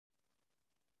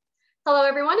Hello,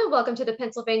 everyone, and welcome to the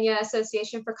Pennsylvania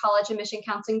Association for College Admission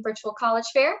Counseling Virtual College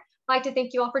Fair. I'd like to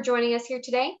thank you all for joining us here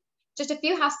today. Just a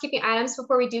few housekeeping items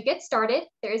before we do get started.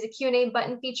 There is a Q&A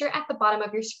button feature at the bottom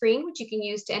of your screen, which you can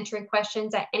use to enter in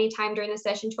questions at any time during the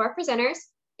session to our presenters.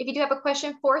 If you do have a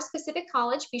question for a specific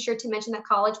college, be sure to mention that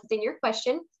college within your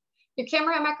question. Your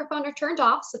camera and microphone are turned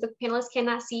off so the panelists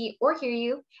cannot see or hear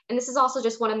you. And this is also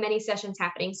just one of many sessions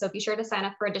happening, so be sure to sign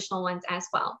up for additional ones as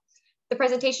well. The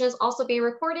presentation is also being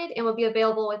recorded and will be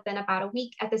available within about a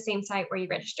week at the same site where you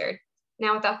registered.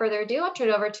 Now, without further ado, I'll turn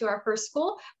it over to our first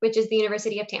school, which is the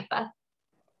University of Tampa.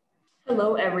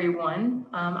 Hello, everyone.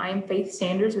 I am Faith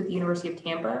Sanders with the University of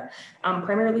Tampa. I'm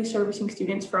primarily servicing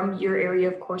students from your area,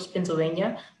 of course,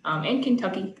 Pennsylvania and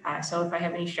Kentucky. So if I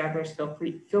have any stragglers, feel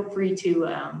free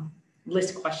to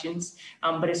list questions.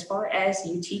 But as far as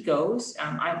UT goes,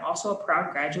 I'm also a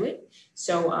proud graduate.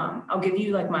 So I'll give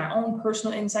you like my own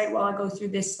personal insight while I go through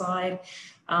this slide,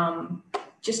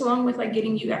 just along with like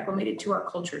getting you acclimated to our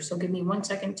culture. So give me 1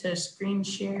 second to screen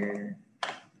share.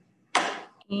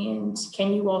 And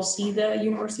can you all see the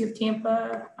University of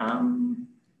Tampa?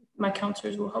 My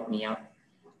counselors will help me out.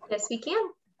 Yes, we can.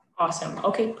 Awesome.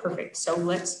 Okay, perfect. So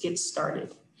let's get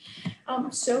started.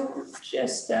 So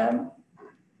just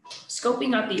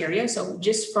scoping out the area. So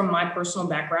just from my personal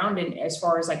background and as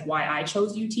far as like why I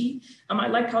chose UT, I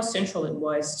liked how central it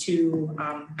was to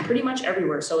pretty much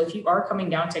everywhere. So if you are coming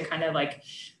down to kind of like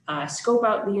scope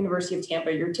out the University of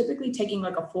Tampa, you're typically taking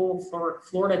like a full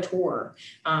Florida tour.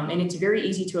 And it's very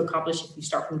easy to accomplish if you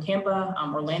start from Tampa.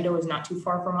 Orlando is not too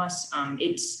far from us.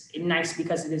 It's nice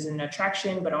because it is an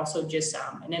attraction, but also just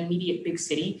an immediate big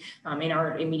city in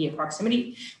our immediate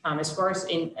proximity. As far as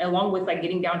along with like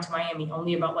getting down to Miami,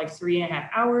 only about like 3.5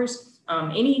 hours.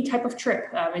 Any type of trip,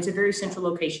 it's a very central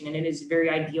location and it is very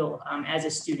ideal as a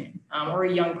student or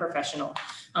a young professional.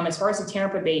 As far as the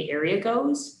Tampa Bay area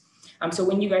goes, so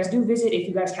when you guys do visit, if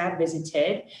you guys have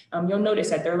visited, you'll notice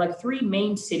that there are like 3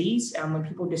 main cities when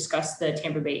people discuss the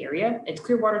Tampa Bay area. It's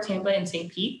Clearwater, Tampa, and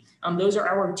St. Pete. Those are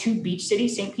our 2 beach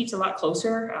cities. St. Pete's a lot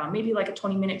closer, maybe like a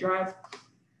 20-minute drive.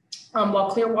 While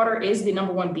Clearwater is the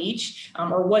 #1 beach,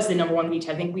 or was the #1 beach,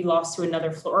 I think we lost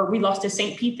to we lost to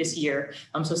St. Pete this year.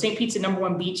 So St. Pete's the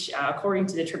 #1 beach, according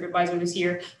to the TripAdvisor this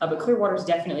year, but Clearwater is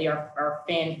definitely our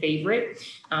fan favorite.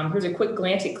 Here's a quick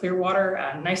glance at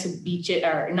Clearwater, nice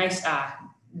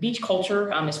beach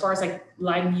culture as far as like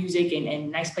live music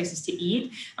and nice places to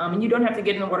eat. And you don't have to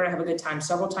get in the water to have a good time.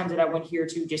 Several times that I went here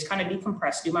to just kind of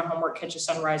decompress, do my homework, catch a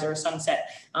sunrise or a sunset.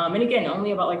 And again,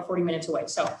 only about like 40 minutes away.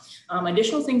 So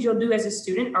additional things you'll do as a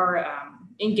student are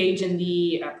engage in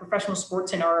the professional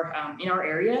sports in our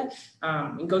area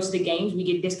and go to the games. We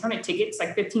get discounted tickets,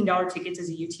 like $15 tickets as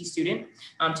a UT student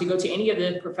to go to any of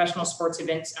the professional sports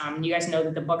events. You guys know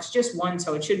that the Bucks just won,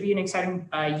 so it should be an exciting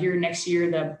year next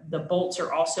year. The Bolts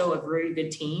are also a very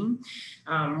good team.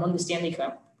 Won the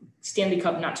Stanley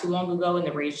Cup not too long ago, and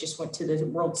the Rays just went to the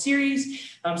World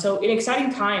Series. So an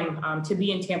exciting time to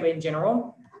be in Tampa in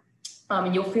general.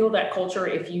 And you'll feel that culture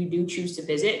if you do choose to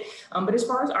visit. But as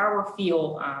far as our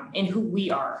feel and who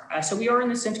we are, so we are in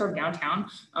the center of downtown.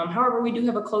 However, we do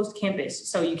have a closed campus,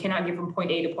 so you cannot get from point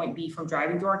A to point B from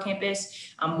driving to our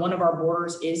campus. One of our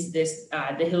borders is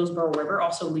the Hillsborough River,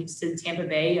 also leads to the Tampa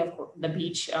Bay, the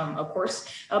beach, of course.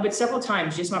 But several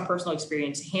times, just my personal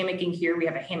experience, hammocking here. We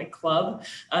have a hammock club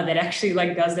that actually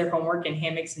like does their homework in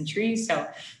hammocks and trees. So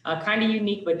kind of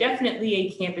unique, but definitely a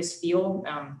campus feel.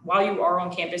 While you are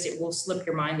on campus, it will slip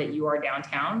your mind that you are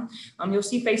downtown. You'll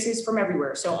see faces from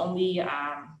everywhere. So only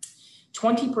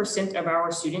 20% of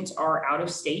our students are out of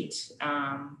state.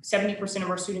 70% of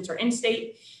our students are in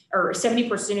state, or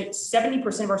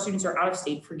 70% of our students are out of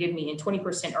state, forgive me, and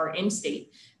 20% are in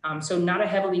state. So not a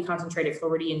heavily concentrated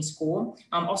Floridian school.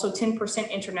 Also 10%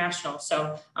 international.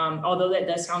 So although that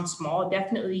does sound small,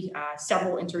 definitely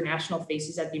several international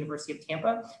faces at the University of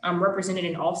Tampa, represented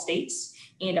in all states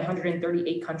and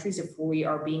 138 countries if we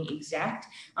are being exact.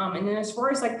 And then as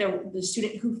far as like the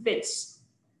student who fits,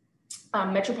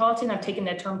 metropolitan, I've taken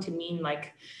that term to mean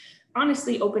like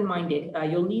honestly open-minded.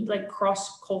 You'll need like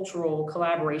cross-cultural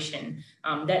collaboration.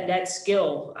 That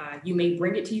skill, you may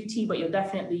bring it to UT, but you'll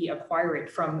definitely acquire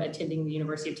it from attending the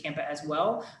University of Tampa as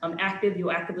well.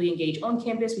 You'll actively engage on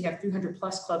campus. We have 300+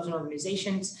 clubs and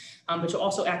organizations, but you'll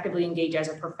also actively engage as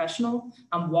a professional.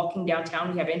 Walking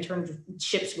downtown, we have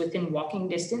internships within walking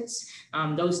distance.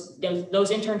 Those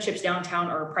internships downtown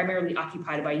are primarily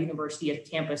occupied by University of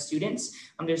Tampa students.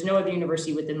 There's no other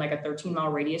university within like a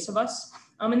 13-mile radius of us.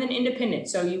 And then independent.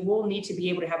 So you will need to be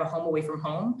able to have a home away from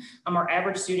home. Our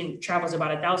average student travels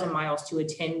about 1,000 miles to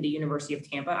attend the University of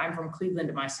Tampa. I'm from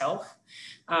Cleveland myself.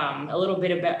 A little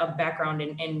bit of background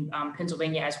in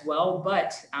Pennsylvania as well,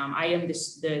 but I am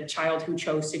the child who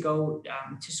chose to go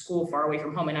to school far away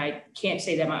from home, and I can't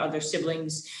say that my other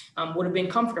siblings would have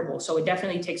been comfortable. So it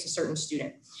definitely takes a certain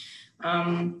student.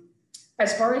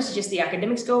 As far as just the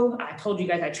academics go, I told you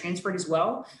guys I transferred as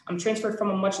well. I'm transferred from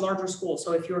a much larger school.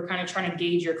 So if you were kind of trying to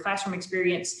gauge your classroom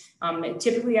experience,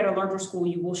 typically at a larger school,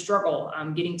 you will struggle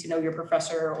getting to know your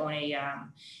professor on a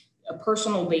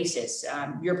personal basis.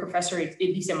 Your professor, at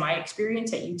least in my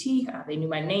experience at UT, they knew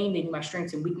my name, they knew my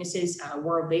strengths and weaknesses,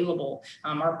 were available.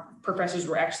 Our professors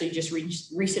were actually just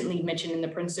recently mentioned in the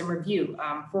Princeton Review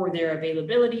for their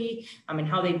availability and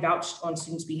how they vouched on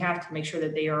students' behalf to make sure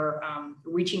that they are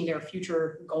reaching their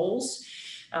future goals.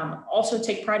 Also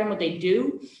take pride in what they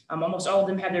do. Almost all of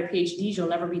them have their PhDs. You'll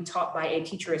never be taught by a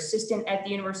teacher assistant at the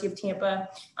University of Tampa.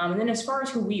 And then as far as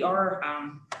who we are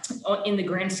in the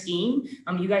grand scheme,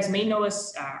 you guys may know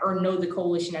us or know the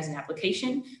coalition as an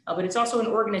application, but it's also an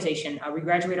organization. We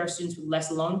graduate our students with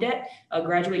less loan debt,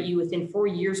 graduate you within 4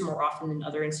 years more often than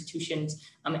other institutions,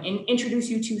 and introduce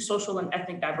you to social and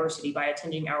ethnic diversity by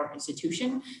attending our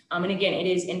institution. And again, it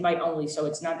is invite only. So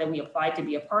it's not that we applied to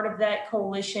be a part of that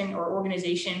coalition or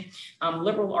organization.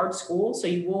 Liberal arts school, so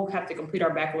you will have to complete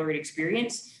our baccalaureate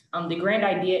experience. The grand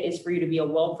idea is for you to be a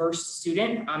well-versed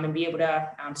student and be able to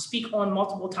speak on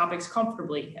multiple topics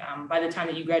comfortably by the time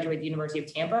that you graduate the University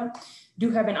of Tampa. Do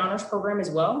have an honors program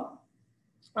as well.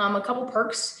 A couple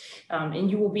perks, and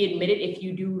you will be admitted if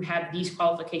you do have these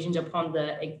qualifications upon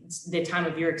the time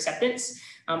of your acceptance.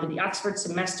 But the Oxford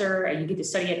semester, you get to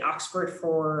study at Oxford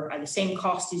for the same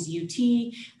cost as UT.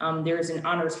 There is an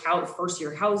honors first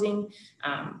year housing.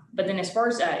 But then as far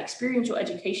as experiential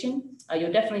education,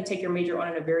 you'll definitely take your major on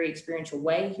in a very experiential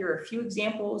way. Here are a few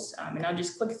examples, and I'll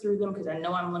just click through them because I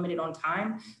know I'm limited on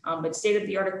time, but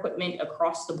state-of-the-art equipment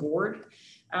across the board.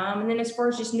 And then as far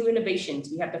as just new innovations,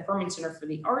 we have the Furman Center for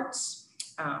the Arts.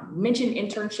 Mentioned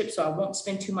internships, so I won't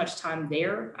spend too much time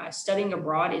there. Studying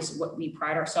abroad is what we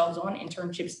pride ourselves on,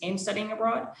 internships and studying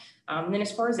abroad. And then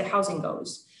as far as the housing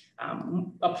goes,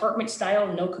 apartment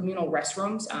style, no communal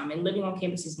restrooms, and living on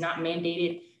campus is not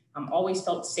mandated. Always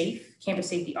felt safe. Campus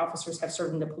safety officers have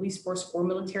served in the police force or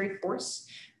military force.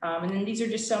 And then these are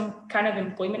just some kind of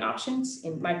employment options.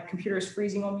 And my computer is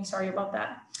freezing on me, sorry about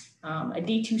that. A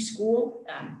D2 school,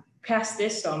 past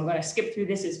this, so I'm going to skip through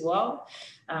this as well.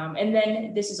 And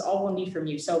then this is all we'll need from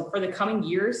you. So for the coming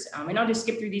years, and I'll just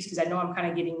skip through these because I know I'm kind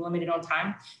of getting limited on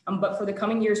time, but for the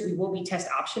coming years, we will be test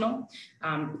optional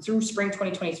through spring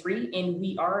 2023. And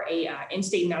we are a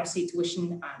in-state and out-of-state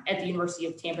tuition at the University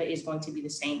of Tampa is going to be the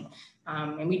same.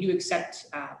 And we do accept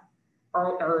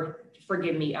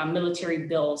military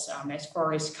bills as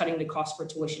far as cutting the cost for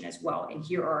tuition as well. And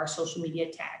here are our social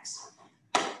media tags.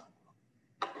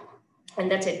 And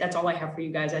that's it. That's all I have for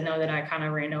you guys. I know that I kind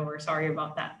of ran over. Sorry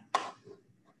about that.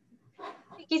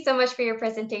 Thank you so much for your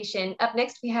presentation. Up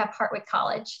next, we have Hartwick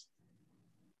College.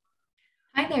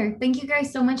 Hi there. Thank you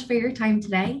guys so much for your time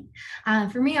today.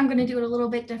 For me, I'm going to do it a little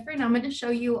bit different. I'm going to show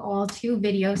you all 2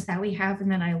 videos that we have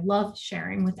and that I love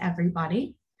sharing with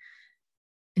everybody.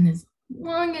 And as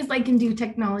long as I can do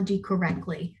technology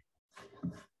correctly.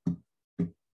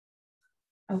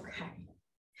 Okay.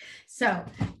 So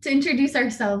to introduce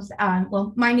ourselves,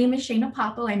 well, my name is Shayna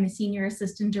Papo. I'm a senior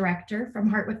assistant director from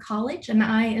Hartwick College, and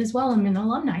I as well am an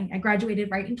alumni. I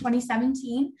graduated right in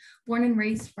 2017, born and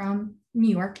raised from New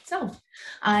York itself.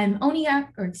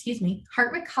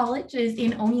 Hartwick College is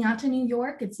in Oneonta, New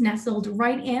York. It's nestled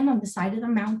right in on the side of the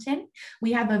mountain.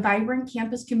 We have a vibrant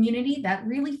campus community that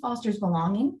really fosters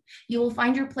belonging. You will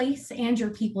find your place and your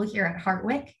people here at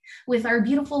Hartwick. With our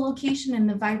beautiful location and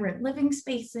the vibrant living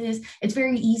spaces, it's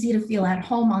very easy to feel at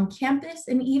home on campus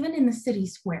and even in the city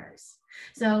squares.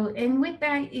 So, and with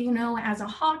that, you know, as a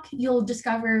Hawk, you'll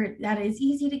discover that it's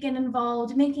easy to get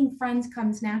involved. Making friends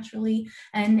comes naturally,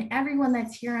 and everyone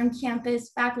that's here on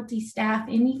campus, faculty, staff,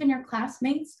 and even your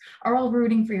classmates are all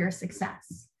rooting for your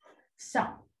success. So,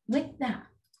 with that.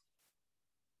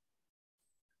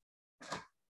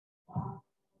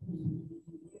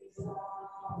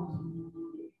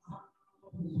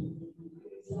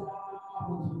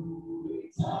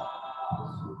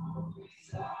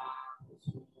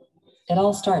 It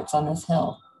all starts on this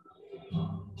hill.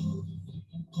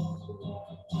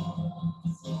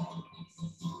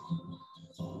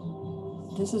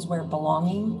 This is where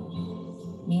belonging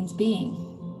means being.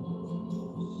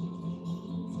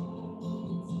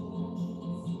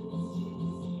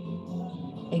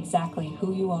 Exactly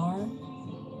who you are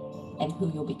and who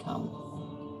you'll become.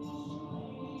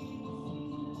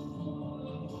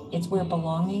 It's where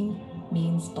belonging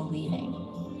means believing.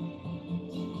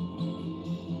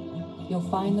 You'll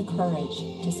find the courage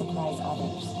to surprise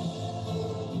others,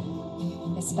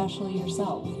 especially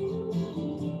yourself.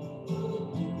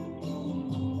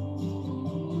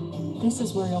 This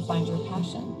is where you'll find your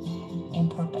passion and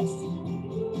purpose.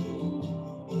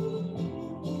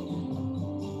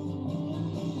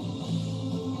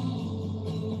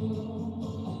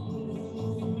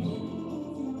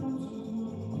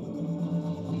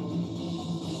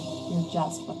 You're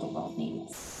just what the world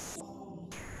needs.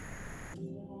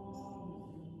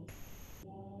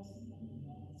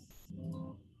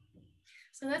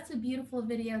 So that's a beautiful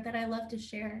video that I love to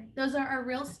share. Those are our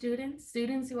real students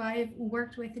who I've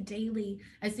worked with daily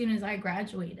as soon as I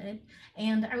graduated.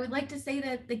 And I would like to say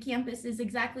that the campus is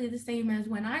exactly the same as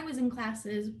when I was in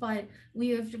classes, but we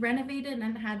have renovated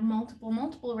and had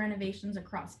multiple renovations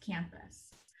across campus.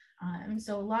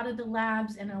 So a lot of the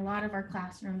labs and a lot of our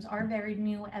classrooms are very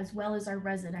new, as well as our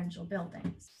residential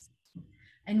buildings.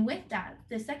 And with that,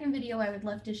 the second video I would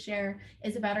love to share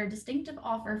is about our distinctive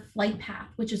offer Flight Path,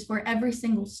 which is for every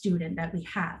single student that we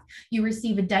have. You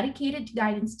receive a dedicated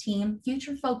guidance team,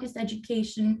 future-focused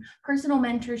education, personal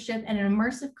mentorship, and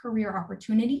immersive career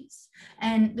opportunities.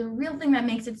 And the real thing that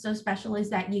makes it so special is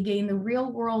that you gain the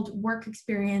real-world work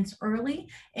experience early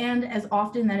and as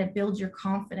often that it builds your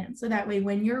confidence. So that way,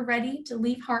 when you're ready to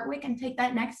leave Hartwick and take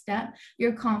that next step,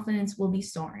 your confidence will be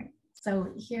soaring.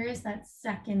 So here is that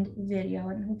second video,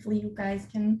 and hopefully you guys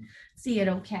can see it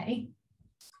okay.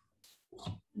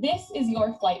 This is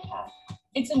your flight path.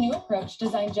 It's a new approach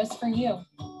designed just for you.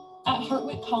 At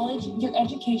Hartwick College, your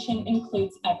education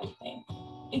includes everything.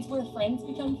 It's where friends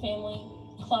become family,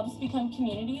 clubs become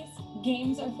communities,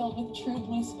 games are filled with true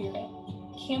blue spirit.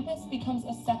 Campus becomes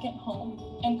a second home,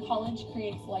 and college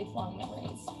creates lifelong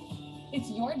memories. It's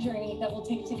your journey that we'll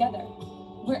take together,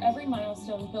 where every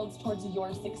milestone builds towards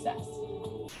your success.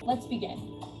 Let's begin.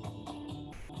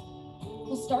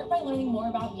 We'll start by learning more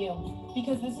about you,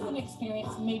 because this is an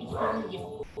experience made for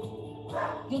you.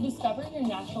 You'll discover your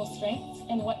natural strengths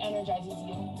and what energizes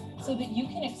you, so that you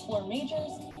can explore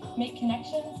majors, make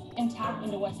connections, and tap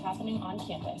into what's happening on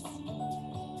campus.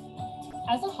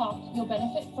 As a Hawk, you'll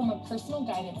benefit from a personal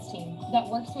guidance team that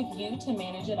works with you to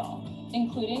manage it all,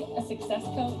 including a success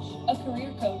coach, a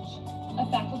career coach, a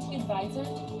faculty advisor,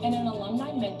 and an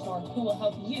alumni mentor who will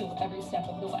help you every step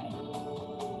of the way.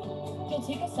 You'll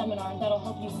take a seminar that'll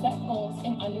help you set goals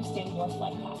and understand your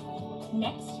flight path.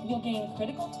 Next, you'll gain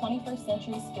critical 21st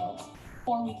century skills,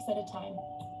 4 weeks at a time.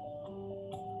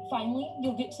 Finally,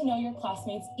 you'll get to know your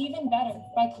classmates even better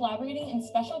by collaborating in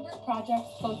special group projects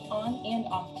both on and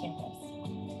off campus.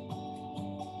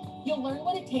 You'll learn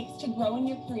what it takes to grow in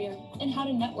your career and how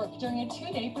to network during a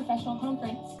 2-day professional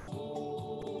conference.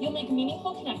 You'll make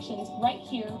meaningful connections right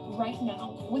here, right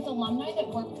now, with alumni that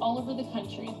work all over the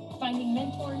country, finding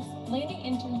mentors, landing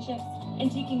internships, and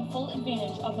taking full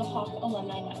advantage of the Hawk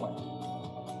Alumni Network.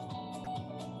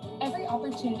 Every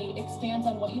opportunity expands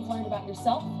on what you've learned about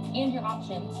yourself and your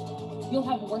options. You'll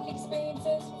have work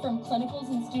experiences from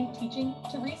clinicals and student teaching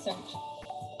to research,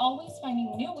 always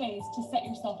finding new ways to set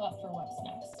yourself up for what's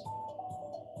next.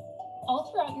 All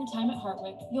throughout your time at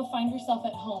Hartwick, you'll find yourself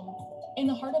at home, in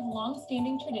the heart of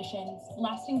long-standing traditions,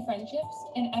 lasting friendships,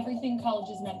 and everything college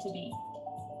is meant to be.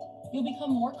 You'll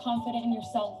become more confident in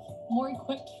yourself, more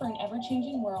equipped for an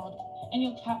ever-changing world, and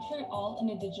you'll capture it all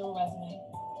in a digital resume,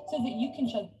 so that you can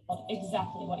show the world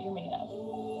exactly what you're made of.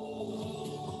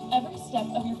 Every step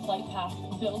of your flight path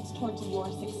builds towards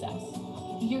your success.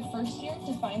 Your first year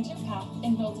defines your path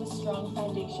and builds a strong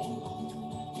foundation.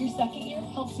 Your second year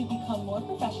helps you become more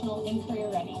professional and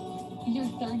career ready. Your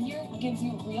third year gives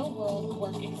you real-world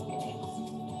work experience.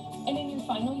 And in your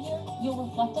final year, you'll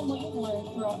reflect on what you've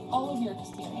learned throughout all of your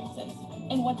experiences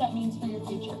and what that means for your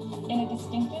future in a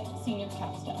distinctive senior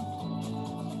capstone.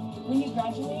 When you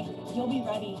graduate, you'll be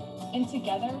ready, and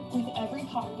together with every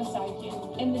Hawk beside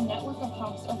you and the network of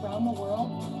Hawks around the world,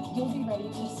 you'll be ready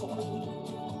to soar.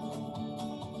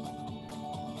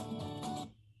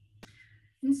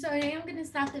 And so I am going to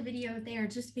stop the video there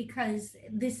just because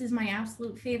this is my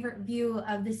absolute favorite view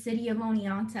of the city of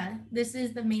Oneonta. This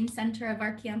is the main center of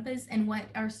our campus and what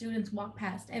our students walk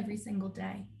past every single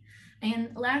day.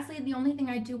 And lastly, the only thing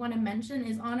I do want to mention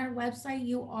is on our website,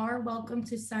 you are welcome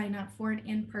to sign up for an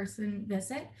in-person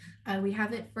visit. We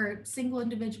have it for single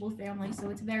individual families, so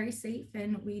it's very safe,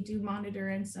 and we do monitor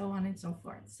and so on and so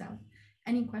forth. So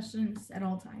any questions at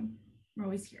all time, we're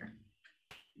always here.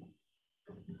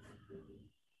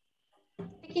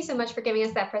 Thank you so much for giving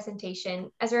us that presentation.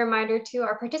 As a reminder to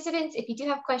our participants, if you do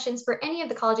have questions for any of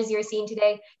the colleges you're seeing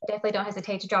today, definitely don't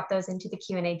hesitate to drop those into the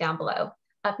Q&A down below.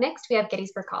 Up next, we have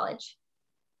Gettysburg College.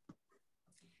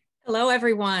 Hello,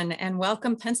 everyone, and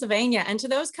welcome Pennsylvania, and to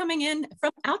those coming in from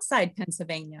outside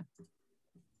Pennsylvania.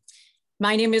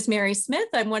 My name is Mary Smith.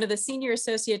 I'm one of the Senior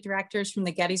Associate Directors from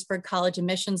the Gettysburg College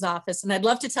Admissions Office, and I'd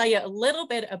love to tell you a little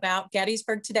bit about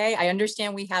Gettysburg today. I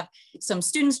understand we have some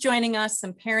students joining us,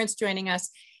 some parents joining us,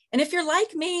 and if you're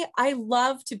like me, I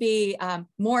love to be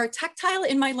more tactile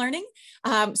in my learning.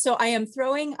 So I am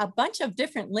throwing a bunch of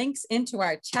different links into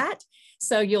our chat.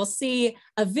 So you'll see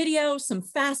a video, some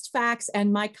fast facts,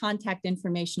 and my contact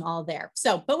information all there.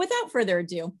 So, but without further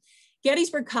ado,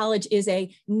 Gettysburg College is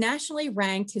a nationally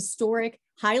ranked, historic,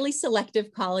 highly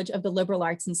selective college of the liberal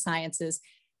arts and sciences,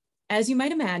 as you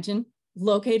might imagine,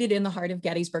 located in the heart of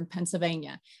Gettysburg,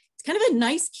 Pennsylvania. It's kind of a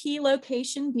nice key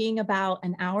location, being about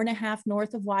an hour and a half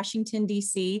north of Washington,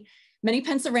 D.C. Many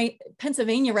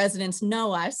Pennsylvania residents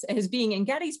know us as being in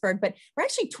Gettysburg, but we're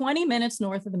actually 20 minutes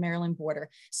north of the Maryland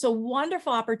border. So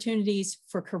wonderful opportunities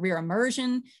for career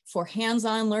immersion, for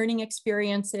hands-on learning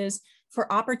experiences,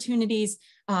 for opportunities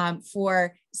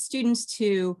for students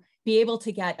to be able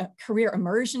to get career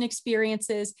immersion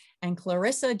experiences. And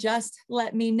Clarissa just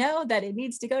let me know that it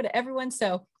needs to go to everyone.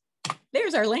 So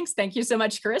there's our links. Thank you so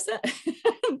much, Clarissa.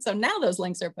 So now those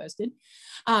links are posted.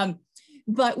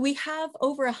 But we have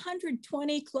over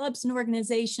 120 clubs and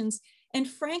organizations. And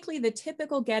frankly, the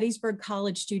typical Gettysburg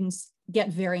College students get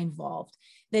very involved.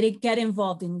 They get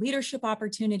involved in leadership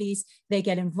opportunities. They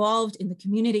get involved in the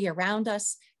community around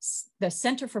us. The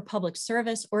Center for Public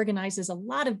Service organizes a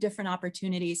lot of different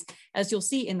opportunities, as you'll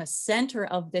see in the center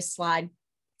of this slide.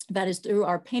 That is through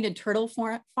our Painted Turtle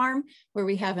Farm, where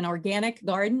we have an organic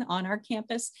garden on our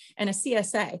campus and a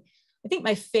CSA. I think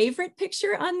my favorite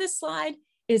picture on this slide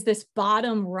is this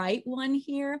bottom right one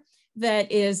here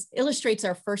that illustrates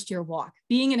our first year walk.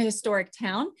 Being in a historic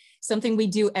town, something we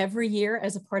do every year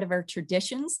as a part of our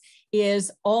traditions is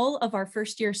all of our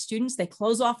first year students, they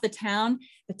close off the town,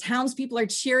 the townspeople are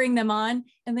cheering them on,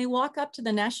 and they walk up to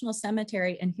the National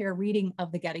Cemetery and hear a reading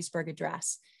of the Gettysburg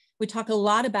Address. We talk a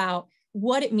lot about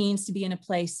what it means to be in a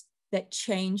place that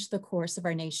changed the course of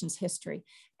our nation's history.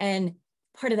 And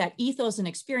part of that ethos and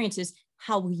experience is,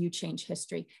 how will you change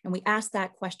history? And we ask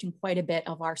that question quite a bit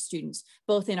of our students,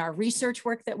 both in our research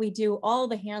work that we do, all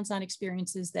the hands-on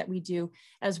experiences that we do,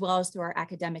 as well as through our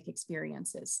academic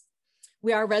experiences.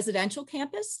 We are a residential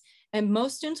campus, and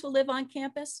most students will live on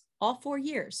campus all 4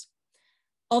 years.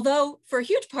 Although for a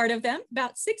huge part of them,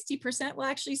 about 60% will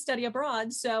actually study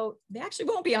abroad, so they actually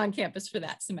won't be on campus for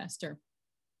that semester.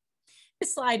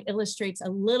 This slide illustrates a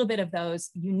little bit of those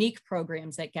unique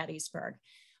programs at Gettysburg.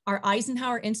 Our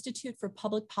Eisenhower Institute for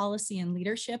Public Policy and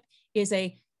Leadership is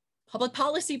a public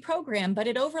policy program, but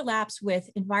it overlaps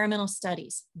with environmental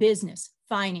studies, business,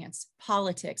 finance,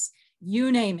 politics,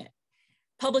 you name it.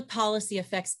 Public policy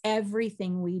affects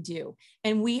everything we do.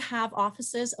 And we have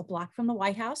offices a block from the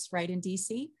White House, right in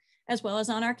DC, as well as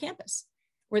on our campus.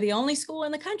 We're the only school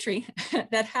in the country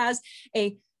that has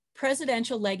a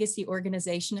presidential legacy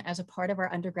organization as a part of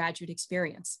our undergraduate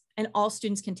experience, and all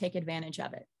students can take advantage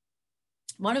of it.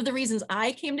 One of the reasons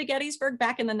I came to Gettysburg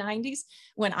back in the 90s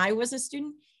when I was a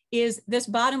student is this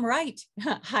bottom right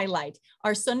highlight.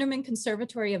 Our Sunderman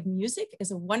Conservatory of Music is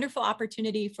a wonderful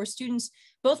opportunity for students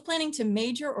both planning to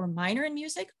major or minor in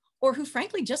music, or who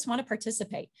frankly just want to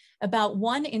participate. About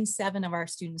 1 in 7 of our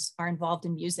students are involved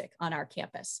in music on our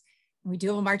campus. We do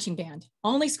have a marching band,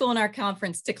 only school in our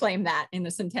conference to claim that in the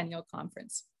Centennial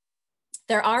Conference.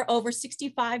 There are over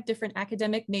 65 different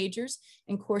academic majors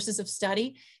and courses of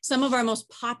study. Some of our most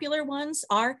popular ones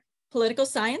are political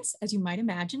science, as you might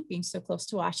imagine, being so close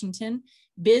to Washington.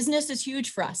 Business is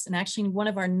huge for us, and actually one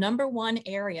of our #1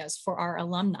 areas for our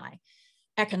alumni.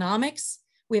 Economics,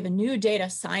 we have a new data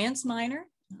science minor.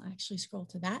 I'll actually scroll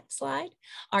to that slide.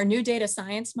 Our new data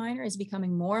science minor is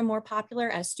becoming more and more popular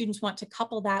as students want to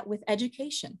couple that with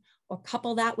education, or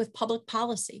couple that with public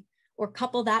policy, or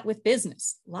couple that with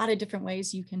business. A lot of different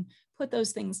ways you can put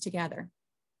those things together.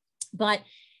 But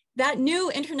that new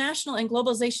international and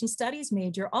globalization studies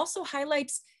major also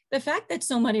highlights the fact that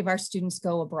so many of our students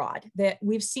go abroad, that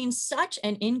we've seen such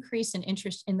an increase in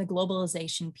interest in the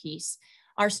globalization piece.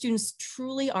 Our students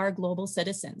truly are global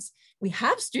citizens. We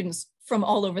have students from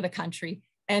all over the country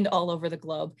and all over the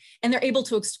globe, and they're able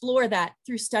to explore that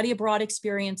through study abroad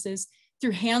experiences,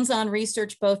 through hands-on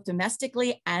research, both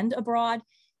domestically and abroad.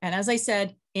 And as I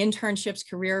said, internships,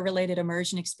 career-related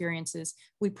immersion experiences.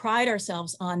 We pride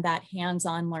ourselves on that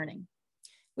hands-on learning.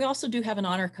 We also do have an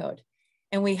honor code,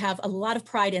 and we have a lot of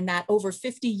pride in that over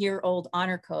 50-year-old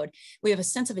honor code. We have a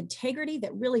sense of integrity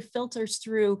that really filters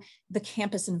through the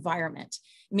campus environment.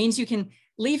 It means you can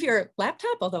leave your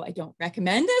laptop, although I don't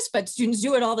recommend this, but students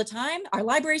do it all the time. Our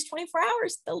library is 24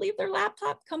 hours. They'll leave their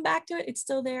laptop, come back to it. It's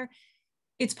still there.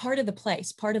 It's part of the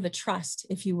place, part of the trust,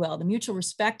 if you will, the mutual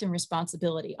respect and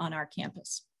responsibility on our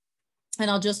campus.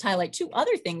 And I'll just highlight two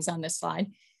other things on this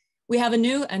slide. We have a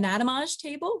new anatomage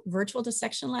table, virtual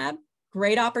dissection lab.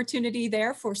 Great opportunity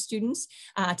there for students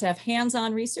to have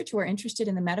hands-on research who are interested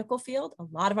in the medical field. A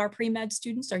lot of our pre-med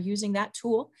students are using that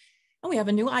tool. And we have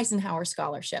a new Eisenhower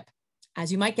scholarship,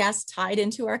 as you might guess, tied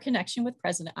into our connection with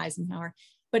President Eisenhower.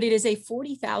 But it is a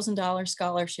 $40,000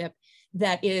 scholarship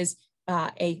that is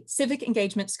a civic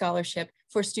engagement scholarship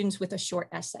for students with a short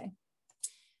essay.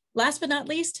 Last but not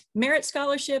least, merit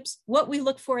scholarships, what we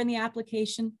look for in the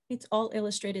application, it's all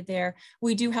illustrated there.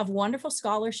 We do have wonderful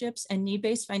scholarships and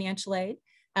need-based financial aid,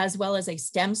 as well as a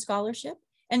STEM scholarship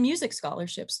and music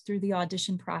scholarships through the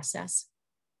audition process.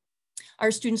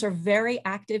 Our students are very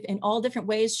active in all different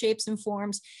ways, shapes, and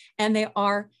forms, and they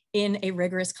are in a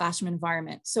rigorous classroom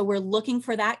environment. So we're looking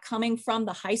for that coming from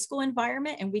the high school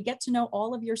environment, and we get to know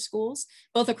all of your schools,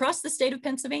 both across the state of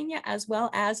Pennsylvania as well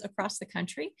as across the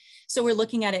country. So we're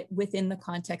looking at it within the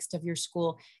context of your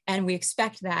school, and we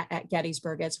expect that at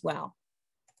Gettysburg as well.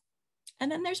 And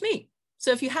then there's me.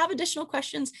 So if you have additional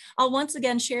questions, I'll once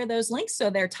again share those links.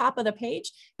 So they're top of the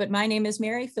page, but my name is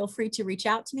Mary. Feel free to reach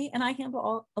out to me, and I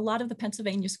handle a lot of the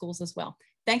Pennsylvania schools as well.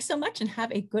 Thanks so much and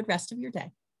have a good rest of your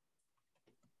day.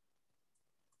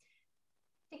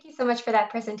 Thank you so much for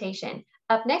that presentation.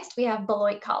 Up next, we have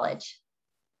Beloit College.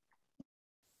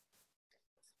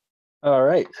 All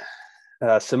right.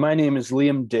 So my name is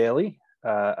Liam Daly.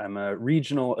 I'm a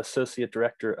Regional Associate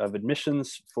Director of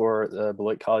Admissions for the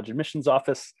Beloit College Admissions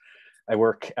Office. I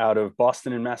work out of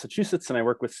Boston and Massachusetts, and I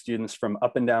work with students from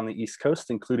up and down the East Coast,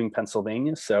 including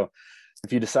Pennsylvania. So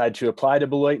if you decide to apply to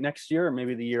Beloit next year, or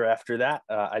maybe the year after that,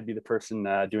 I'd be the person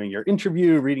doing your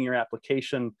interview, reading your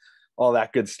application, all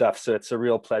that good stuff. So it's a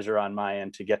real pleasure on my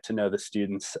end to get to know the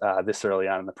students this early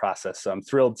on in the process. So I'm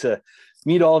thrilled to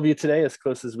meet all of you today, as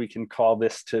close as we can call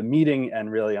this to meeting, and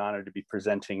really honored to be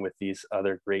presenting with these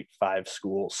other great 5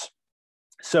 schools.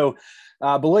 So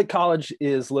Beloit College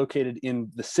is located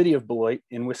in the city of Beloit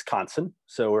in Wisconsin.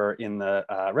 So we're in the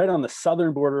right on the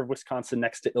southern border of Wisconsin,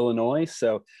 next to Illinois.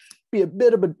 So be a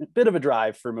bit of a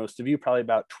drive for most of you, probably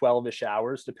about 12-ish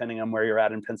hours, depending on where you're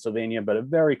at in Pennsylvania, but a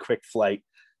very quick flight.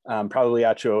 Probably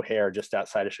out to O'Hare, just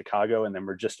outside of Chicago, and then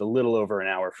we're just a little over an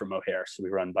hour from O'Hare. So we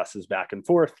run buses back and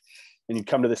forth, and you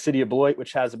come to the city of Beloit,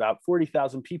 which has about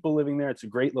 40,000 people living there. It's a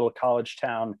great little college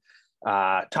town,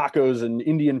 tacos and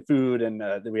Indian food, and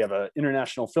we have an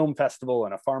international film festival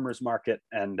and a farmer's market,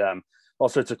 and all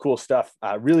sorts of cool stuff.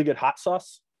 Really good hot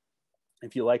sauce.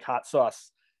 If you like hot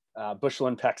sauce,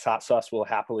 Bushel & Peck's hot sauce will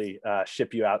happily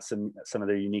ship you out some of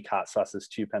their unique hot sauces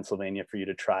to Pennsylvania for you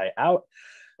to try out.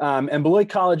 And Beloit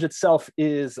College itself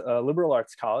is a liberal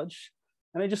arts college.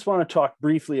 And I just want to talk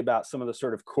briefly about some of the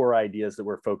sort of core ideas that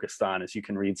we're focused on, as you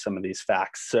can read some of these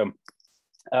facts. So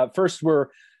first, we're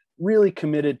really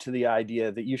committed to the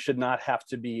idea that you should not have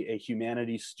to be a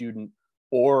humanities student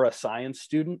or a science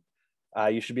student.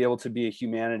 You should be able to be a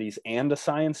humanities and a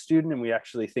science student. And we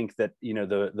actually think that, you know,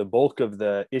 the bulk of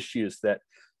the issues that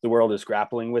the world is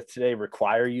grappling with today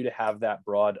require you to have that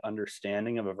broad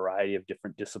understanding of a variety of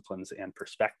different disciplines and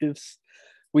perspectives.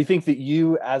 We think that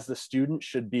you as the student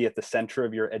should be at the center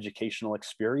of your educational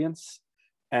experience,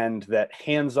 and that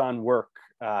hands-on work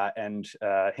and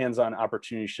hands-on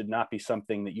opportunities should not be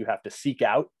something that you have to seek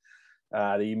out,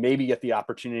 that you maybe get the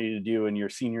opportunity to do in your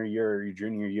senior year or your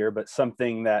junior year, but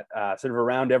something that sort of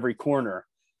around every corner,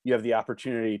 you have the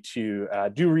opportunity to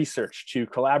do research, to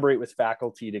collaborate with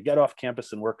faculty, to get off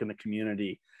campus and work in the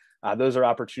community. Those are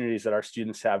opportunities that our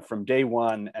students have from day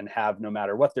one, and have no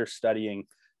matter what they're studying,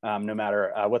 no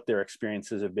matter what their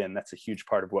experiences have been. That's a huge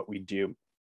part of what we do.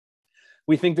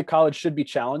 We think the college should be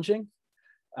challenging,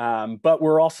 but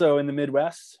we're also in the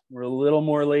Midwest. We're a little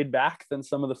more laid back than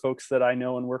some of the folks that I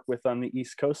know and work with on the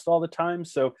East Coast all the time.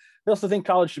 So we also think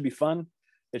college should be fun.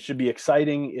 It should be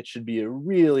exciting. It should be a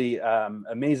really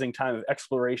amazing time of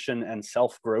exploration and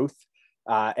self-growth.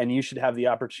 And you should have the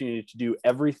opportunity to do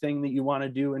everything that you want to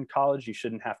do in college. You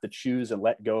shouldn't have to choose and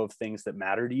let go of things that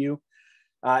matter to you.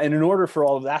 And in order for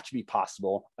all of that to be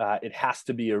possible, it has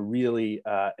to be a really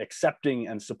accepting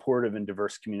and supportive and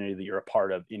diverse community that you're a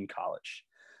part of in college.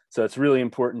 So it's really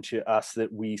important to us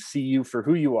that we see you for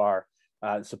who you are,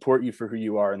 support you for who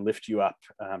you are, and lift you up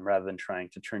rather than trying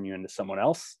to turn you into someone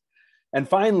else. And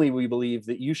finally, we believe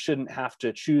that you shouldn't have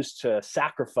to choose to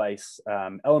sacrifice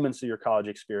elements of your college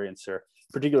experience or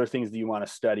particular things that you want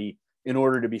to study in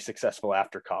order to be successful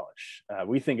after college.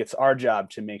 We think it's our job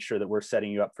to make sure that we're setting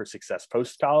you up for success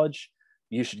post-college.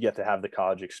 you should get to have the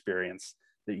college experience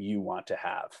that you want to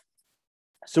have.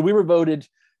 So we were voted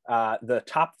the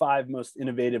top 5 most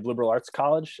innovative liberal arts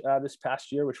college this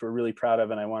past year, which we're really proud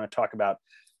of. And I want to talk about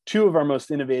 2 of our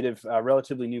most innovative,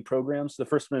 relatively new programs. The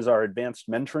first one is our advanced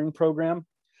mentoring program.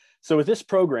 So with this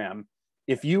program,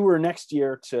 if you were next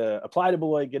year to apply to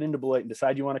Beloit, get into Beloit and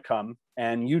decide you want to come,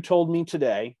 and you told me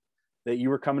today that you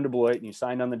were coming to Beloit and you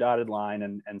signed on the dotted line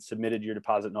and submitted your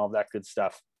deposit and all of that good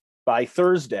stuff, by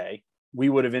Thursday, we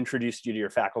would have introduced you to your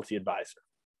faculty advisor,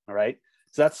 all right?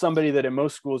 So that's somebody that in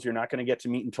most schools, you're not going to get to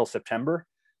meet until September.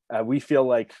 We feel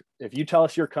like if you tell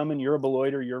us you're coming, you're a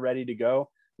Beloiter, you're ready to go,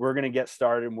 we're going to get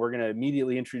started and we're going to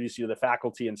immediately introduce you to the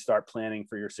faculty and start planning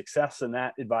for your success. And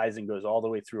that advising goes all the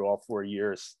way through all 4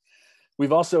 years.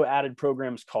 We've also added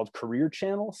programs called career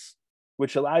channels,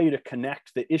 which allow you to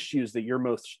connect the issues that you're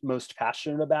most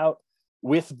passionate about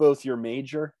with both your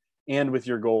major and with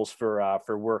your goals for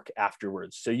work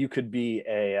afterwards. So you could be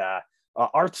a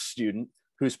arts student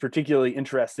who's particularly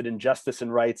interested in justice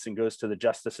and rights and goes to the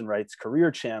Justice and Rights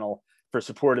career channel for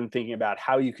support in thinking about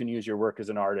how you can use your work as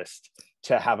an artist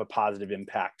to have a positive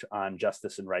impact on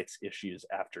justice and rights issues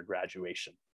after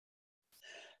graduation.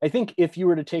 I think if you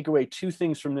were to take away 2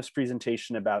 things from this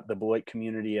presentation about the Beloit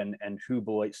community and who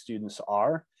Beloit students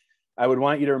are, I would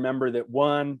want you to remember that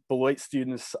 1, Beloit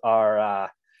students are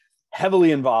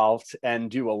heavily involved and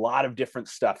do a lot of different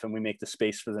stuff, and we make the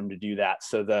space for them to do that.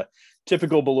 So the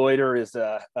typical Beloiter is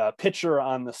a pitcher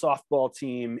on the softball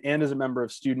team and is a member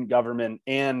of student government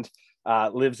and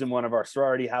lives in one of our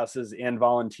sorority houses and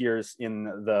volunteers in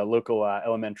the local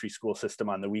elementary school system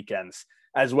on the weekends,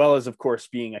 as well as, of course,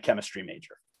 being a chemistry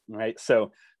major, right?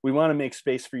 So we want to make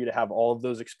space for you to have all of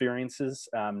those experiences,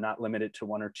 not limited to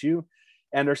 1 or 2.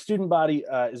 And our student body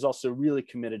is also really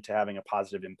committed to having a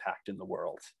positive impact in the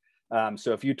world.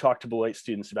 So if you talk to Beloit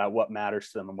students about what matters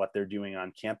to them and what they're doing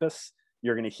on campus,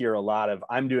 you're going to hear a lot of,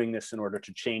 I'm doing this in order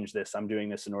to change this. I'm doing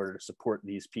this in order to support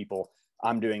these people.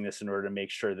 I'm doing this in order to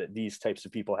make sure that these types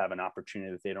of people have an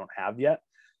opportunity that they don't have yet.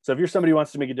 So if you're somebody who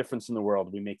wants to make a difference in the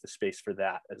world, we make the space for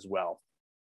that as well.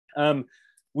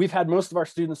 We've had most of our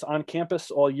students on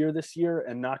campus all year this year,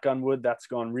 and knock on wood, that's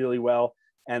gone really well.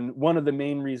 And one of the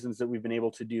main reasons that we've been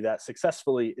able to do that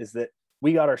successfully is that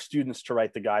we got our students to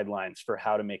write the guidelines for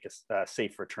how to make a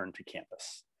safe return to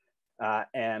campus.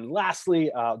 And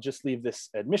lastly, I'll just leave this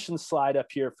admissions slide up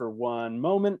here for 1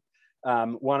 moment.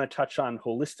 Want to touch on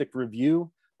holistic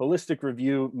review. Holistic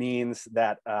review means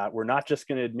that we're not just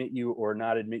going to admit you or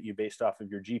not admit you based off of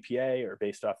your GPA or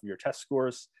based off of your test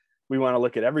scores. We want to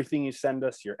look at everything you send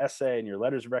us, your essay and your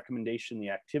letters of recommendation,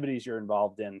 the activities you're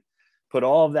involved in, put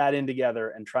all of that in together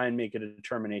and try and make a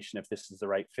determination if this is the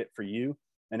right fit for you.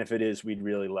 And if it is, we'd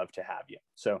really love to have you.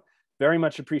 So very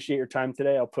much appreciate your time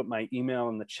today. I'll put my email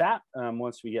in the chat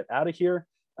once we get out of here,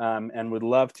 and would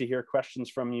love to hear questions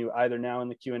from you either now in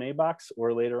the Q&A box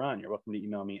or later on. You're welcome to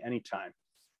email me anytime.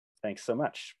 Thanks so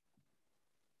much.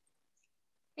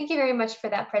 Thank you very much for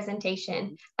that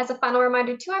presentation. As a final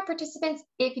reminder to our participants,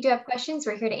 if you do have questions,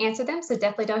 we're here to answer them. So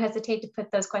definitely don't hesitate to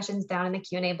put those questions down in the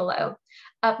Q&A below.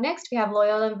 Up next, we have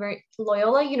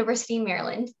Loyola University,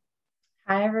 Maryland.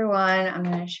 Hi, everyone. I'm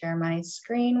going to share my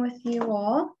screen with you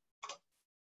all.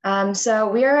 So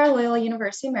we are at Loyola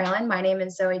University, Maryland. My name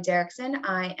is Zoe Derrickson.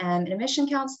 I am an admission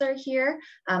counselor here.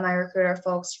 I recruit our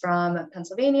folks from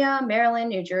Pennsylvania, Maryland,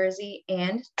 New Jersey,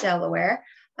 and Delaware.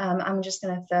 I'm just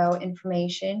going to throw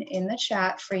information in the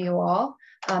chat for you all,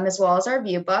 as well as our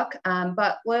view book.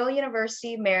 But Loyola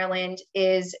University, Maryland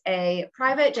is a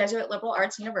private Jesuit liberal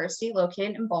arts university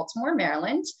located in Baltimore,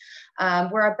 Maryland.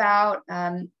 We're about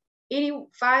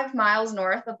 85 miles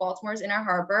north of Baltimore's Inner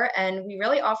Harbor, and we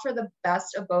really offer the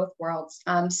best of both worlds.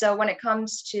 So when it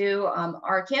comes to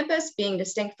our campus being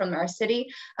distinct from our city,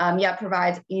 yet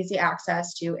provides easy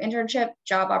access to internship,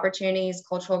 job opportunities,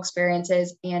 cultural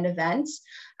experiences, and events.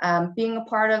 Being a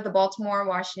part of the Baltimore,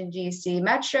 Washington, D.C.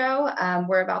 metro,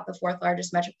 we're about the 4th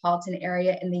largest metropolitan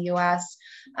area in the U.S.,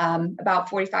 about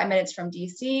 45 minutes from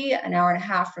D.C., an hour and a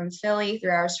half from Philly,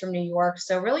 3 hours from New York.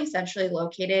 So really centrally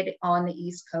located on the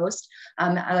East Coast.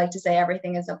 I like to say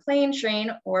everything is a plane,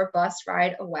 train, or bus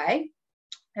ride away.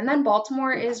 And then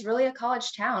Baltimore is really a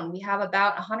college town. We have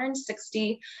about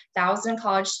 160,000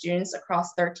 college students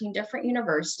across 13 different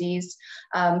universities.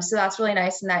 So that's really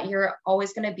nice in that you're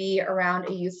always going to be around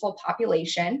a youthful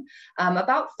population.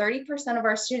 About 30% of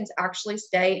our students actually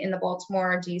stay in the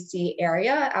Baltimore, DC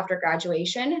area after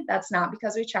graduation. That's not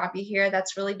because we trap you here.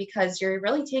 That's really because you're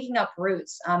really taking up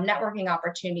roots, networking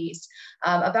opportunities.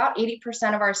 About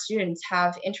 80% of our students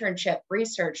have internship,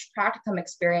 research, practicum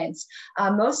experience,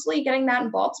 mostly getting that in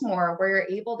Baltimore Baltimore, where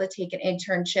you're able to take an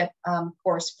internship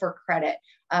course for credit.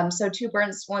 So 2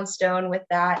 birds, 1 stone with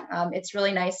that. It's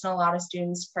really nice, and a lot of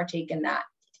students partake in that.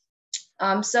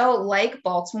 So like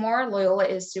Baltimore, Loyola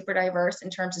is super diverse in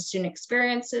terms of student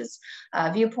experiences,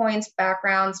 viewpoints,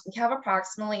 backgrounds. We have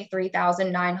approximately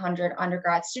 3,900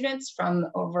 undergrad students from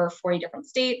over 40 different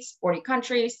states, 40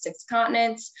 countries, 6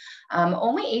 continents.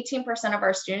 Only 18% of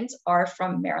our students are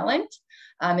from Maryland.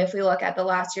 If we look at the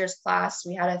last year's class,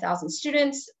 we had 1,000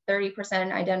 students,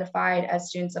 30% identified as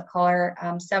students of color,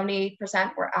 70%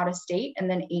 were out of state, and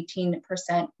then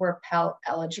 18% were Pell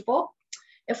eligible.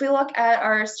 If we look at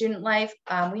our student life,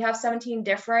 we have 17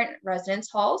 different residence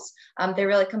halls. They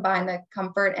really combine the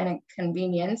comfort and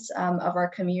convenience of our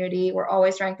community. We're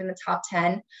always ranked in the top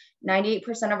 10. 98%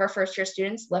 of our first year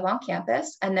students live on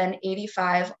campus, and then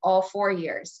 85 all 4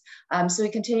 years. So we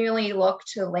continually look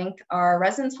to link our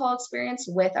residence hall experience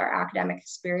with our academic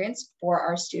experience for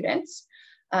our students.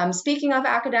 Speaking of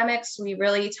academics, we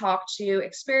really talk to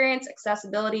experience,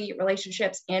 accessibility,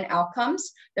 relationships, and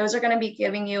outcomes. Those are going to be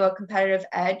giving you a competitive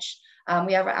edge.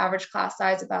 We have an average class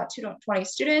size about 20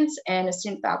 students and a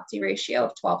student faculty ratio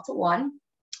of 12 to 1.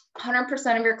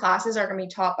 100% of your classes are going to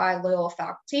be taught by Loyola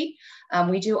faculty.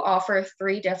 We do offer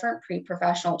 3 different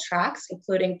pre-professional tracks,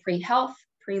 including pre-health,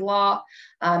 pre-law,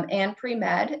 and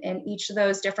pre-med. In each of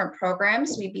those different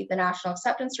programs, we beat the national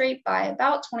acceptance rate by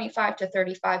about 25 to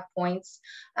 35 points.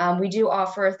 We do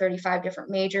offer 35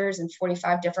 different majors and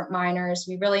 45 different minors.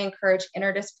 We really encourage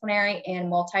interdisciplinary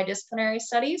and multidisciplinary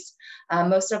studies.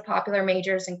 Most of the popular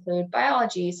majors include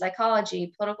biology,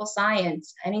 psychology, political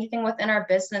science, anything within our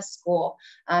business school,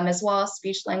 as well as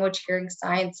speech, language, hearing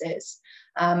sciences.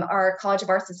 Our College of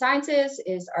Arts and Sciences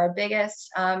is our biggest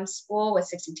school with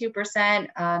 62%.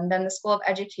 Then the School of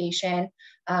Education.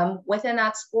 Within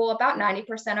that school, about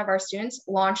 90% of our students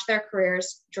launch their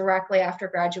careers directly after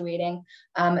graduating.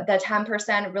 The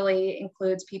 10% really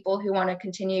includes people who want to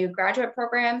continue graduate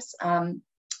programs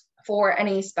for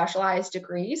any specialized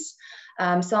degrees.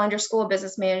 Salinger School of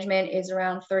Business Management is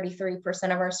around 33%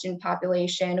 of our student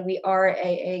population. We are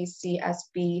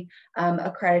AACSB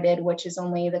accredited, which is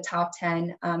only the top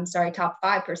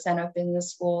 5% of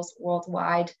business schools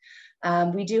worldwide.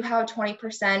 We do have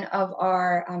 20% of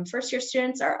our first year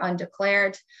students are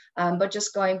undeclared, but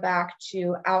just going back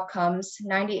to outcomes,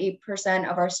 98%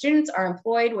 of our students are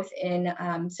employed within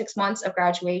 6 months of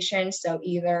graduation. So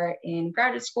either in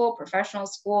graduate school, professional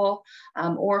school,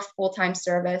 or full-time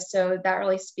service. So that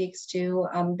really speaks to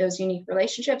those unique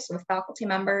relationships with faculty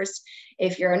members.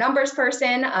 If you're a numbers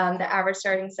person, the average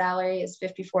starting salary is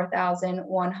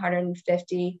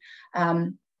 $54,150.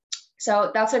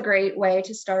 So that's a great way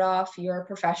to start off your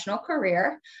professional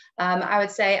career. I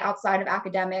would say outside of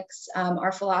academics,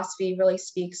 our philosophy really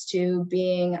speaks to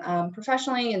being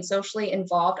professionally and socially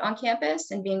involved on campus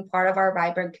and being part of our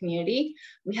vibrant community.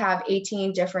 We have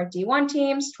 18 different D1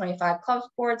 teams, 25 club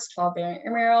sports, 12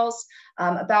 intramurals,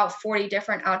 about 40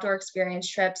 different outdoor experience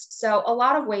trips. So a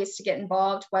lot of ways to get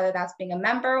involved, whether that's being a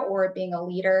member or being a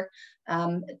leader,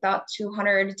 about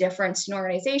 200 different student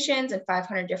organizations and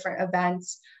 500 different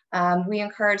events. We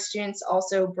encourage students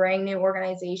also bring new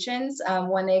organizations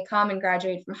when they come and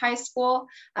graduate from high school.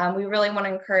 We really want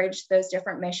to encourage those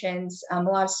different missions. A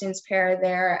lot of students pair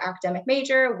their academic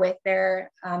major with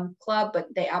their club, but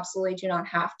they absolutely do not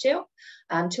have to.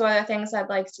 2 other things I'd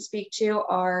like to speak to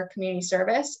are community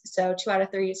service. So 2 out of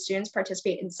 3 students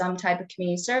participate in some type of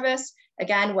community service.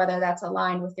 Again, whether that's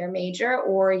aligned with your major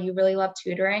or you really love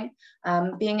tutoring.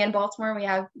 Being in Baltimore, we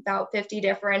have about 50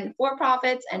 different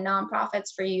for-profits and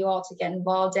nonprofits for you all to get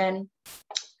involved in.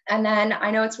 And then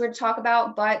I know it's weird to talk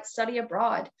about, but study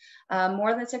abroad.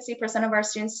 More than 60% of our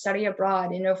students study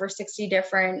abroad in over 60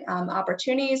 different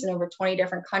opportunities in over 20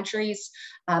 different countries.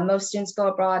 Most students go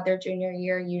abroad their junior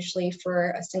year, usually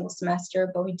for a single semester,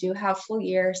 but we do have full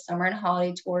year, summer and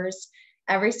holiday tours.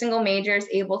 Every single major is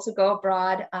able to go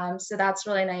abroad. So that's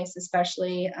really nice,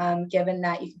 especially given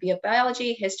that you could be a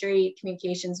biology, history,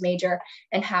 communications major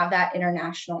and have that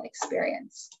international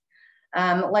experience.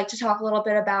 I'd like to talk a little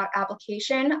bit about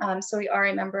application. So we are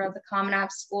a member of the Common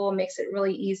App School, makes it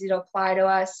really easy to apply to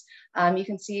us. You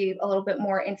can see a little bit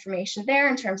more information there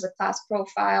in terms of class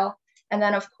profile. And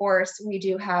then of course, we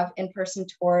do have in-person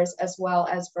tours as well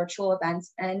as virtual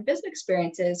events and business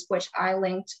experiences, which I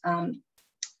linked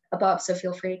above. So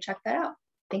feel free to check that out.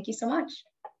 Thank you so much.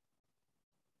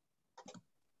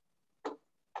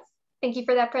 Thank you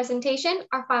for that presentation.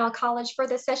 Our final college for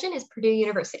this session is Purdue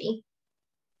University.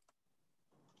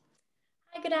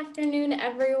 Hi, good afternoon,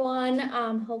 everyone.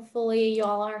 Hopefully you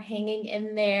all are hanging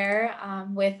in there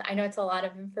I know it's a lot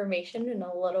of information in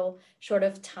a little short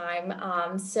of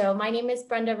time. So my name is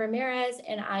Brenda Ramirez,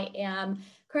 and I am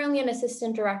currently an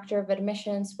assistant director of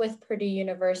admissions with Purdue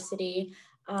University.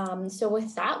 So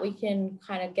with that, we can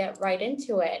kind of get right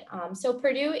into it. So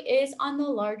Purdue is on the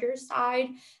larger side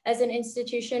as an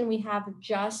institution. We have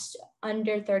just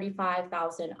under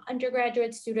 35,000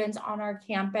 undergraduate students on our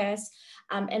campus.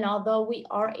 And although we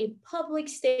are a public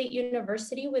state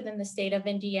university within the state of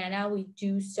Indiana, we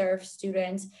do serve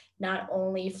students not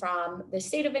only from the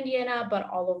state of Indiana, but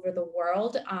all over the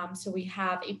world. So we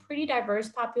have a pretty diverse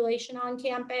population on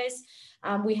campus.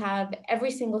 We have every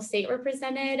single state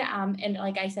represented. And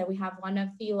like I said, we have one of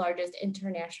the largest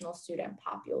international student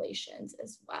populations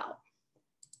as well.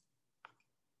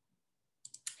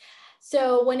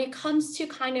 So when it comes to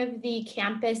kind of the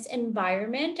campus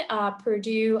environment,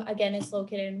 Purdue, again, is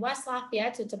located in West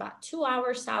Lafayette. So it's about 2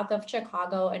 hours south of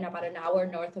Chicago and about an hour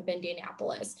north of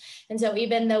Indianapolis. And so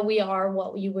even though we are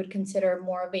what you would consider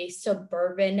more of a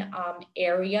suburban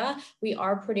area, we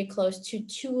are pretty close to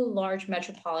 2 large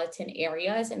metropolitan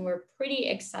areas, and we're pretty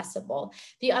accessible.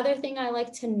 The other thing I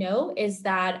like to note is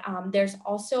that there's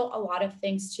also a lot of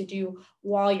things to do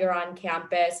while you're on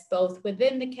campus, both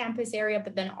within the campus area,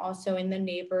 but then also in the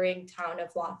neighboring town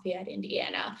of Lafayette,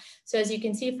 Indiana. So as you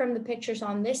can see from the pictures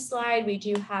on this slide, we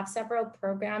do have several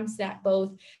programs that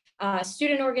both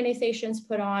student organizations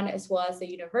put on, as well as the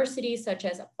university, such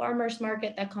as a farmer's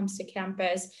market that comes to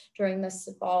campus during the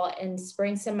fall and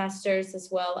spring semesters, as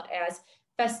well as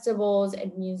festivals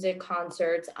and music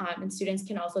concerts. And students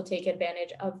can also take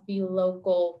advantage of the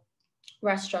local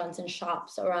restaurants and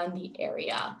shops around the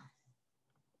area.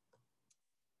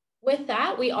 With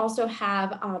that, we also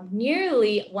have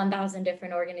nearly 1,000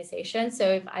 different organizations. So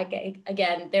if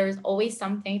again, there's always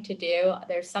something to do.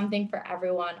 There's something for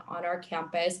everyone on our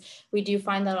campus. We do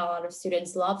find that a lot of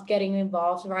students love getting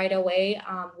involved right away.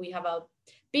 We have a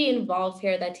Be Involved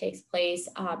here that takes place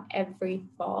every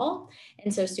fall.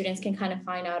 And so students can kind of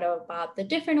find out about the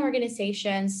different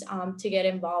organizations to get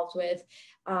involved with.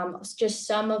 Just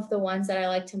some of the ones that I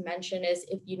like to mention is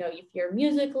if you're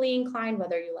musically inclined,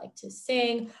 whether you like to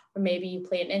sing or maybe you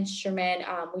play an instrument,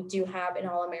 we do have an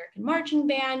All-American marching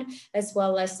band, as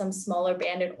well as some smaller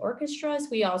band and orchestras.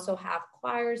 We also have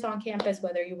choirs on campus,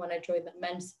 whether you want to join the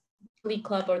men's League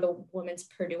Club or the Women's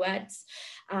Purduettes.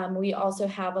 We also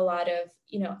have a lot of,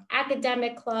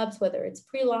 academic clubs, whether it's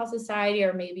pre-law society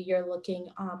or maybe you're looking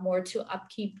more to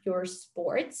upkeep your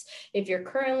sports. If you're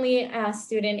currently a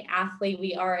student athlete,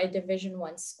 we are a Division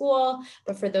I school,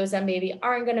 but for those that maybe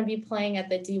aren't going to be playing at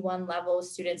the D1 level,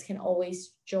 students can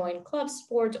always join club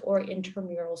sports or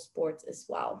intramural sports as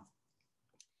well.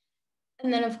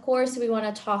 And then, of course, we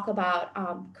want to talk about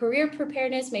career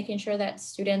preparedness, making sure that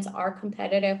students are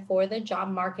competitive for the job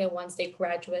market once they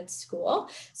graduate school.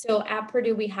 So at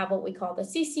Purdue, we have what we call the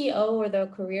CCO, or the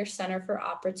Career Center for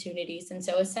Opportunities. And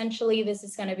so essentially, this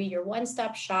is going to be your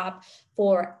one-stop shop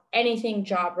for anything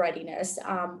job readiness.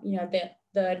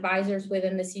 The advisors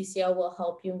within the CCO will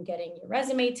help you in getting your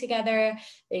resume together.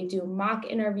 They do mock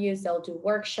interviews, they'll do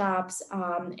workshops.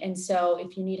 And so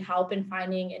if you need help in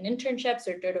finding an internships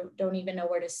or don't even know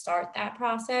where to start that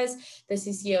process, the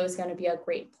CCO is going to be a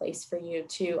great place for you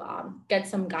to get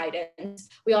some guidance.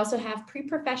 We also have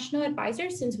pre-professional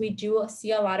advisors, since we do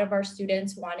see a lot of our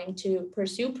students wanting to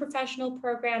pursue professional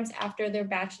programs after their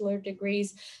bachelor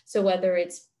degrees. So whether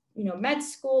it's med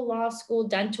school, law school,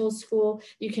 dental school,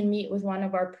 you can meet with one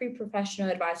of our pre-professional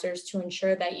advisors to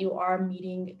ensure that you are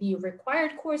meeting the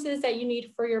required courses that you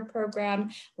need for your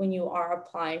program when you are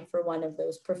applying for one of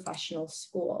those professional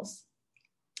schools.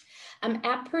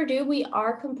 At Purdue, we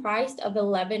are comprised of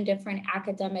 11 different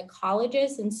academic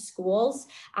colleges and schools.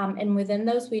 And within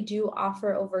those, we do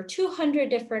offer over 200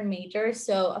 different majors.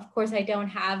 So of course, I don't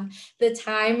have the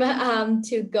time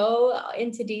to go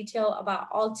into detail about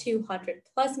all 200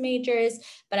 plus majors,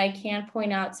 but I can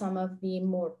point out some of the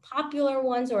more popular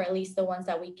ones, or at least the ones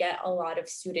that we get a lot of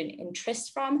student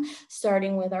interest from,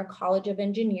 starting with our College of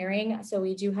Engineering. So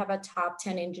we do have a top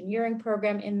 10 engineering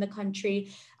program in the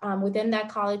country. Within that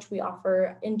college, we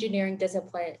offer engineering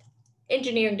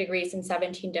degrees in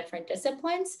 17 different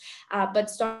disciplines. But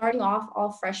starting off,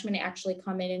 all freshmen actually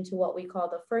come into what we call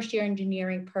the first year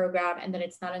engineering program. And then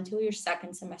it's not until your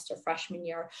second semester freshman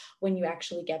year when you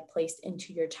actually get placed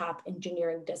into your top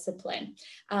engineering discipline.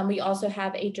 We also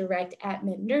have a direct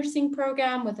admit nursing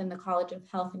program within the College of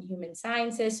Health and Human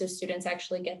Sciences. So students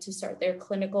actually get to start their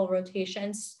clinical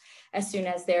rotations as soon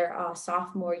as their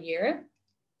sophomore year.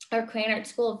 Our Cranard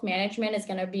School of Management is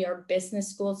going to be our business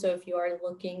school. So if you are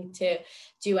looking to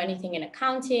do anything in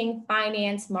accounting,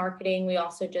 finance, marketing, we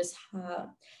also just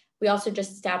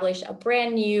established a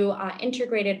brand new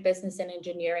integrated business and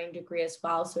engineering degree as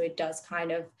well. So it does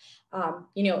kind of,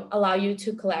 allow you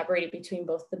to collaborate between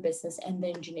both the business and the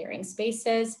engineering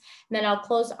spaces. And then I'll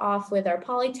close off with our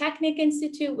Polytechnic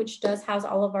Institute, which does house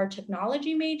all of our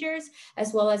technology majors,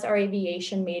 as well as our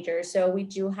aviation majors. So we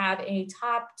do have a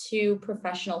top 2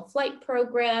 professional flight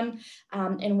program.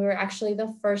 And we're actually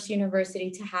the first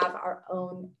university to have our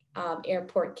own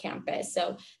airport campus.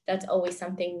 So that's always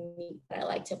something neat that I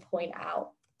like to point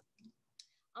out.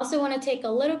 Also want to take a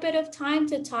little bit of time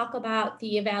to talk about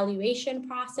the evaluation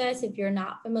process. If you're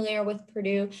not familiar with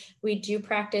Purdue, we do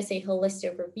practice a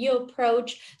holistic review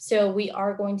approach. So we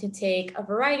are going to take a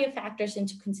variety of factors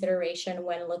into consideration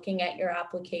when looking at your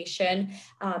application.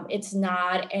 It's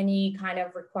not any kind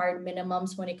of required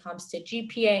minimums when it comes to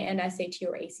GPA and SAT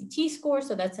or ACT score.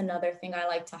 So that's another thing I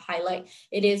like to highlight.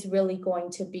 It is really going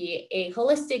to be a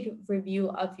holistic review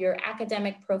of your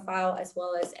academic profile, as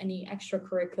well as any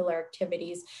extracurricular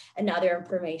activities and other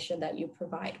information that you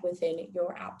provide within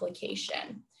your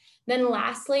application. Then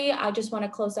lastly, I just want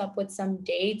to close up with some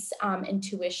dates and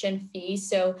tuition fees.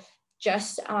 So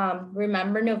just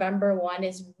remember, November 1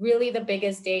 is really the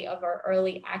biggest date of our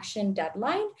early action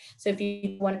deadline. So if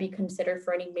you want to be considered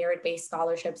for any merit-based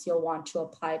scholarships, you'll want to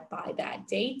apply by that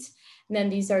date. And then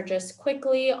these are just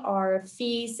quickly our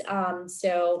fees.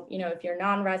 So, if you're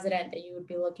non-resident, then you would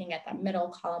be looking at that middle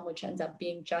column, which ends up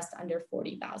being just under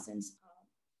 $40,000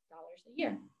 a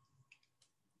year.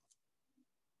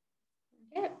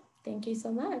 Okay, thank you so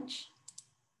much.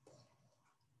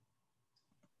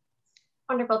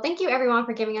 Wonderful. Thank you everyone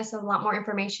for giving us a lot more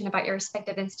information about your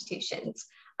respective institutions.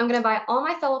 I'm going to invite all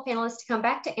my fellow panelists to come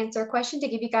back to answer a question to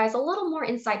give you guys a little more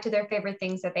insight to their favorite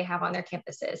things that they have on their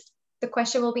campuses. The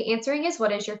question we'll be answering is,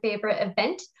 what is your favorite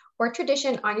event or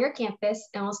tradition on your campus?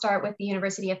 And we'll start with the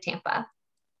University of Tampa.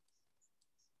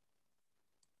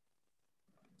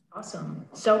 Awesome.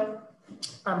 So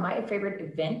my favorite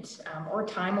event or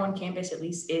time on campus, at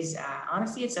least, is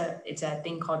honestly it's a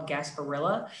thing called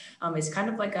Gasparilla. It's kind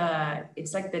of like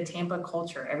it's like the Tampa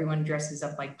culture. Everyone dresses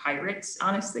up like pirates,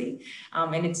 honestly,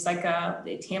 and it's like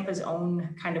Tampa's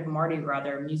own kind of Mardi Gras.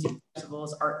 There are music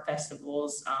festivals, art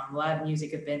festivals, live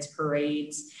music events,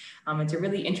 parades. It's a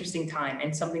really interesting time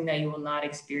and something that you will not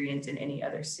experience in any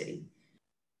other city.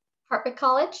 Hartwick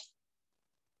College.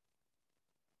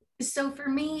 So for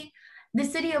me, the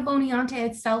city of Oneonta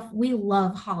itself, we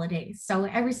love holidays. So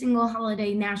every single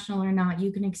holiday, national or not,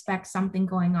 you can expect something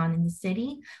going on in the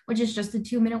city, which is just a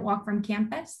 2-minute walk from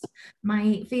campus.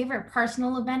 My favorite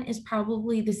personal event is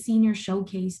probably the senior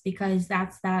showcase, because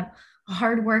that's that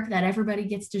hard work that everybody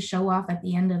gets to show off at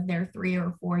the end of their 3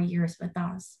 or 4 years with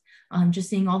us. Just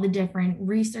seeing all the different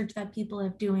research that people are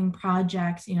doing,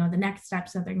 projects, the next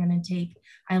steps that they're going to take.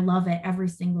 I love it every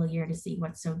single year to see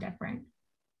what's so different.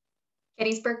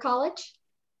 Gettysburg College.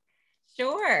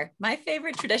 Sure. My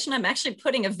favorite tradition, I'm actually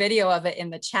putting a video of it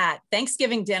in the chat,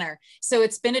 Thanksgiving dinner. So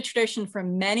it's been a tradition for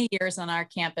many years on our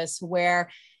campus where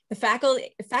the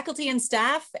faculty and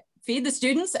staff feed the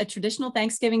students a traditional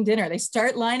Thanksgiving dinner. They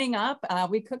start lining up.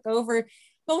 We cook over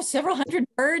several hundred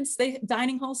birds. The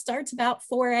dining hall starts about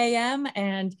 4 a.m.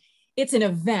 and it's an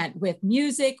event with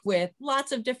music, with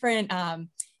lots of different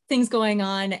things going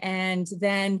on. And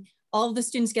then all of the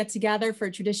students get together for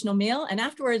a traditional meal. And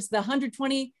afterwards, the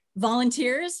 120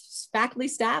 volunteers, faculty,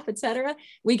 staff, et cetera,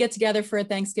 we get together for a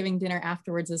Thanksgiving dinner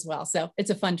afterwards as well. So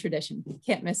it's a fun tradition.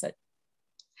 Can't miss it.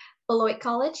 Beloit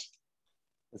College.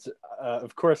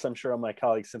 Of course, I'm sure all my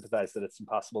colleagues sympathize that it's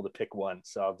impossible to pick one.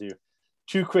 So I'll do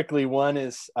 2 quickly. One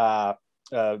is a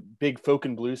big folk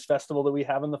and blues festival that we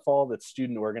have in the fall that's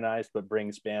student organized, but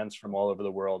brings bands from all over the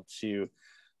world to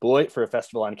Beloit for a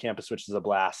festival on campus, which is a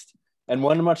blast. And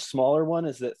one much smaller one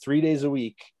is that 3 days a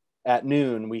week at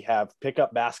noon, we have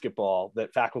pickup basketball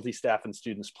that faculty, staff, and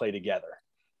students play together,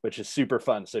 which is super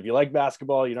fun. So if you like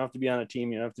basketball, you don't have to be on a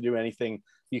team, you don't have to do anything.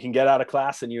 You can get out of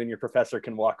class and you and your professor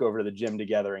can walk over to the gym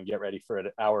together and get ready for an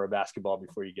hour of basketball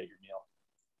before you get your meal.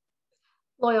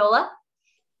 Loyola.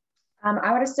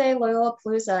 I would say Loyola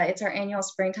Palooza. It's our annual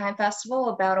springtime festival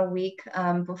about a week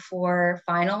before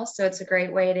finals. So it's a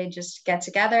great way to just get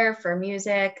together for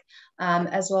music,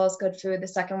 as well as good food. The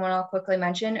second one I'll quickly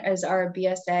mention is our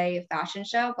BSA fashion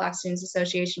show, Black Students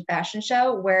Association fashion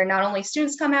show, where not only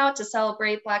students come out to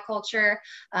celebrate Black culture,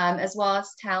 as well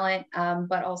as talent,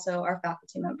 but also our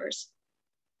faculty members.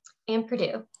 And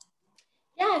Purdue.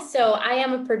 Yeah, so I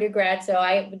am a Purdue grad, so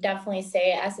I would definitely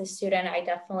say as a student, I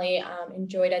definitely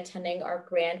enjoyed attending our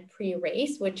Grand Prix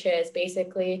race, which is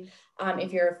basically,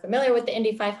 if you're familiar with the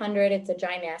Indy 500, it's a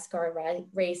giant NASCAR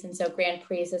race. And so Grand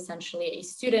Prix is essentially a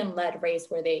student-led race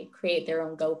where they create their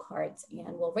own go-karts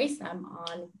and we'll race them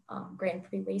on Grand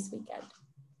Prix race weekend.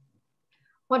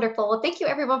 Wonderful. Well, thank you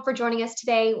everyone for joining us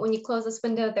today. When you close this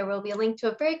window, there will be a link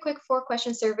to a very quick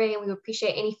 4-question survey, and we would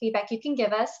appreciate any feedback you can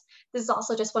give us. This is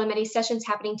also just one of many sessions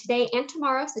happening today and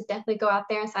tomorrow, so definitely go out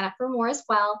there and sign up for more as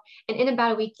well. And in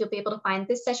about a week, you'll be able to find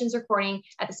this session's recording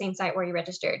at the same site where you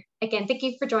registered. Again, thank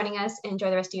you for joining us and enjoy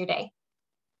the rest of your day.